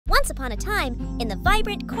Once upon a time, in the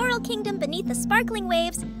vibrant coral kingdom beneath the sparkling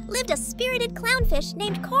waves, lived a spirited clownfish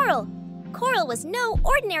named Coral. Coral was no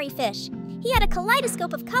ordinary fish. He had a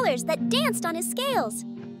kaleidoscope of colors that danced on his scales.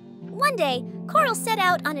 One day, Coral set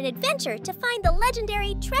out on an adventure to find the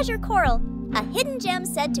legendary treasure coral, a hidden gem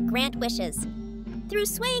said to grant wishes. Through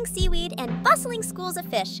swaying seaweed and bustling schools of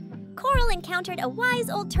fish, Coral encountered a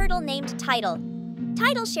wise old turtle named Tidal.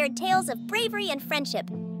 Tidal shared tales of bravery and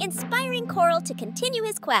friendship, inspiring Coral to continue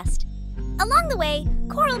his quest. Along the way,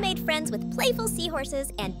 Coral made friends with playful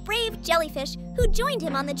seahorses and brave jellyfish who joined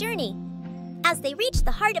him on the journey. As they reached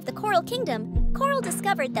the heart of the Coral Kingdom, Coral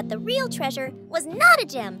discovered that the real treasure was not a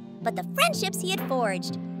gem, but the friendships he had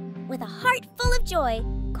forged. With a heart full of joy,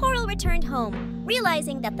 Coral returned home,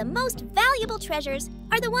 realizing that the most valuable treasures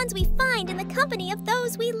are the ones we find in the company of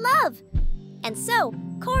those we love. And so,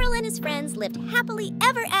 Coral and his friends lived happily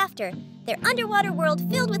ever after, their underwater world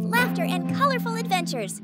filled with laughter and colorful adventures.